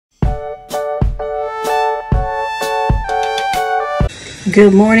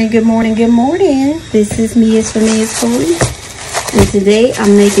Good morning, good morning, good morning. This is Mia's from Mia's Food. And today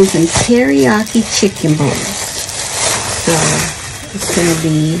I'm making some teriyaki chicken balls. So it's going to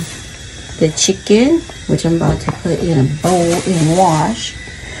be the chicken, which I'm about to put in a bowl and wash.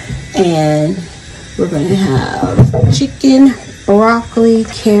 And we're going to have chicken, broccoli,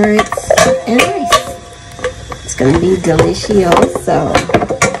 carrots, and rice. It's going to be delicious. So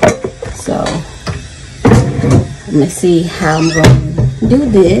I'm going to see how I'm going to do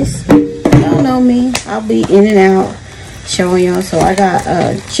this. Y'all know me. I'll be in and out showing y'all. So I got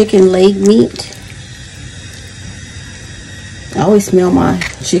chicken leg meat. I always smell my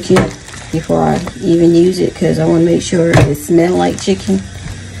chicken before I even use it because I want to make sure it smells like chicken.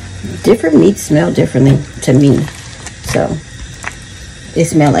 Different meats smell differently to me. So it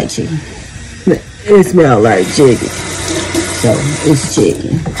smells like chicken. It smells like chicken. So it's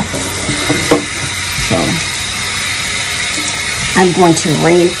chicken. So I'm going to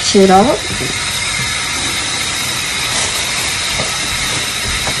ranch it up.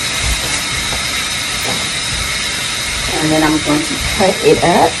 And then I'm going to cut it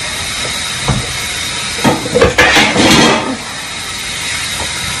up.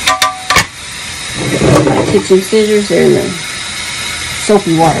 My kitchen scissors, they're in the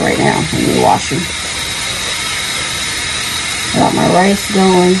soapy water right now. Let me wash them. Got my rice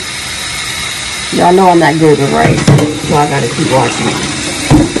going. Y'all know I'm not good with rice, so I gotta keep watching it.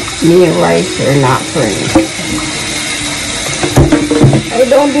 Me and rice are not friends. I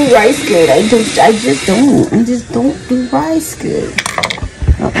don't do rice good. I just don't do rice good.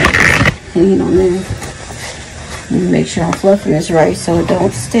 Okay, hanging on there. Let me make sure I'm fluffing this rice so it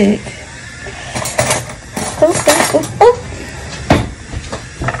don't stick. Oh.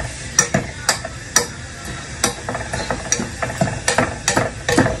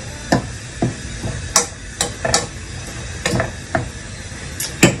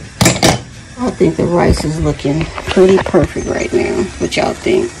 I think the rice is looking pretty perfect right now. What y'all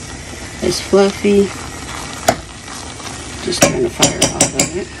think? It's fluffy. Just turn the fire off of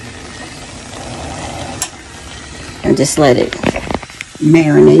it. And just let it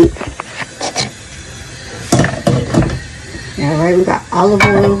marinate. Alright, we got olive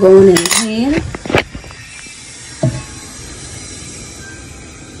oil going in the pan.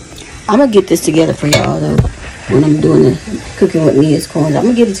 I'm going to get this together for y'all though. When I'm doing the cooking with Mia's corns. I'm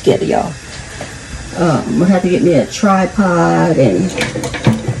going to get it together, y'all. I'm gonna have to get me a tripod and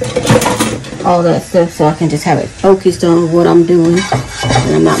all that stuff so I can just have it focused on what I'm doing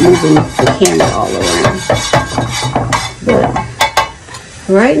and I'm not moving the camera all around. But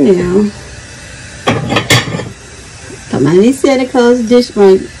right now, got my new Santa Claus dish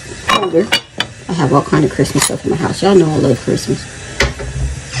holder. I have all kind of Christmas stuff in my house. Y'all know I love Christmas.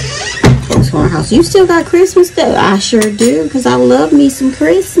 House. You still got Christmas stuff? I sure do, because I love me some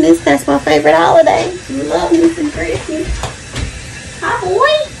Christmas. That's my favorite holiday. Love me some Christmas. Hi,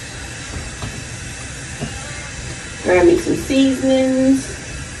 boy. Grab me some seasonings,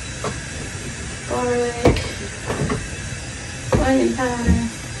 garlic, onion powder.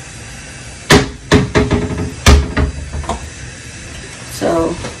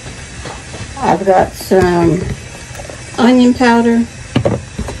 So I've got some onion powder.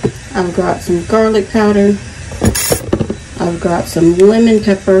 I've got some garlic powder, I've got some lemon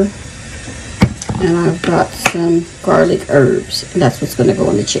pepper, and I've got some garlic herbs. And that's what's going to go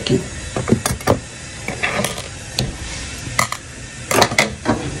in the chicken.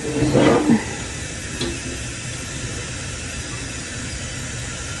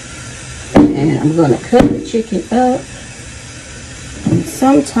 And I'm going to cut the chicken up. And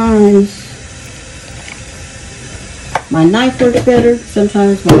sometimes my knife works better.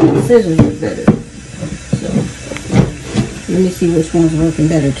 Sometimes my scissors work better. So let me see which one's working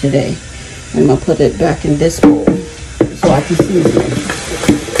better today. I'm gonna put it back in this bowl so I can see it.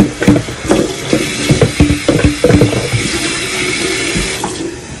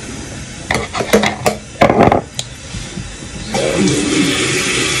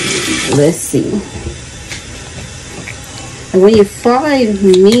 So, let's see. And when you fry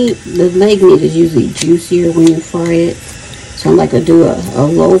meat, the leg meat is usually juicier when you fry it. So I'm like to do a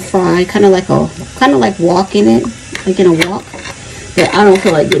low fry, kind of like walking it, like in a wok. But I don't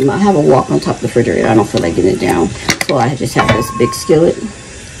feel like getting. I have a wok on top of the refrigerator. I don't feel like getting it down, so I just have this big skillet.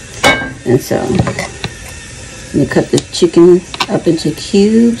 And so you cut the chicken up into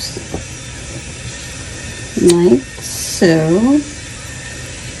cubes, like so.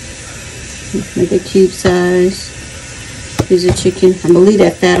 Make a cube size. Here's the chicken. I'm going to leave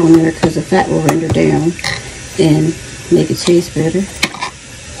that fat on there because the fat will render down and make it taste better.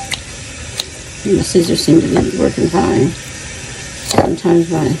 And my scissors seem to be working fine. Sometimes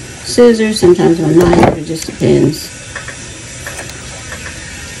my scissors, sometimes my knife, it just depends.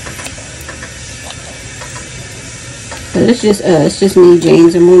 But it's just me,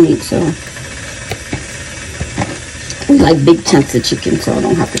 James, and Monique, so we like big chunks of chicken, so I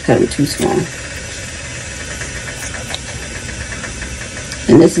don't have to cut them too small.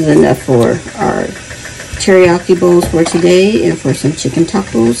 And this is enough for our teriyaki bowls for today and for some chicken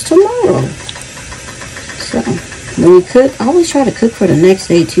tacos tomorrow. So when we cook, I always try to cook for the next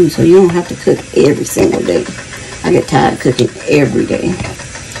day too, so you don't have to cook every single day. I get tired of cooking every day.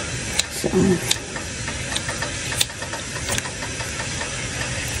 So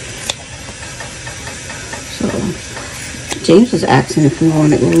James was asking if we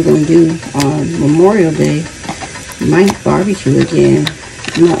wanted what we're going to do on Memorial Day. We might barbecue again.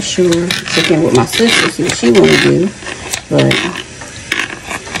 I'm not sure. Checking with my sister, see what she want to do, but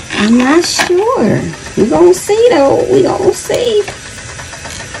I'm not sure. We're gonna see though. We're gonna see.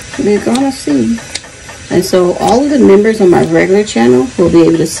 We're gonna see. And so all of the members on my regular channel will be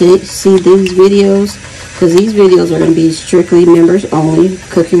able to see these videos, because these videos are going to be strictly members only.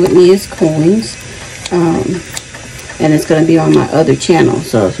 Cooking with me is coins, and it's going to be on my other channel.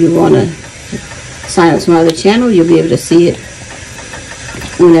 So if you want to sign up to my other channel, you'll be able to see it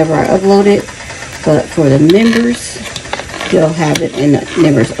whenever I upload it. But for the members, you'll have it in the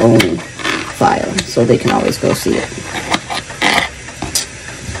members only file, so they can always go see it.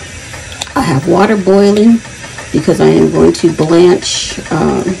 I have water boiling because I am going to blanch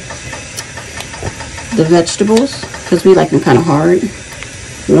the vegetables, because we like them kind of hard.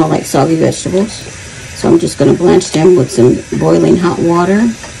 We don't like soggy vegetables, so I'm just going to blanch them with some boiling hot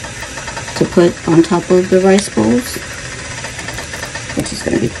water to put on top of the rice bowls, which is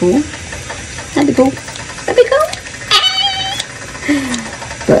going to be cool. That'd be cool. That'd be cool.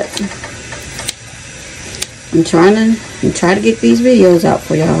 But I'm trying to get these videos out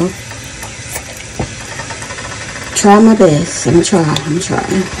for y'all. Try my best. I'm trying.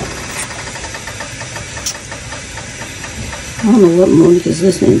 I don't know what Monique is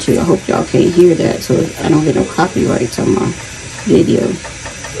listening to. I hope y'all can't hear that, so I don't get no copyrights on my video.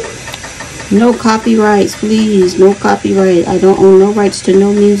 No copyrights, please. No copyright. I don't own no rights to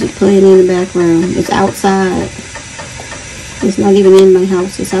no music playing in the background. It's outside. It's not even in my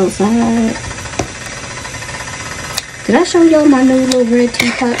house. It's outside. Did I show y'all my new little red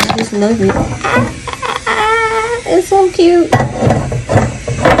teapot? I just love it. It's so cute.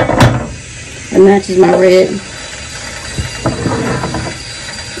 It matches my red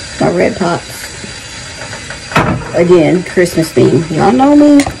pots. Again, Christmas theme. Y'all know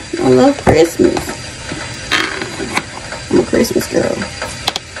me. I love Christmas. I'm a Christmas girl.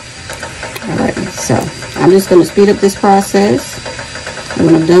 Alright, so I'm just going to speed up this process. And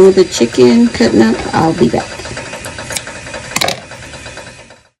when I'm done with the chicken cutting up, I'll be back.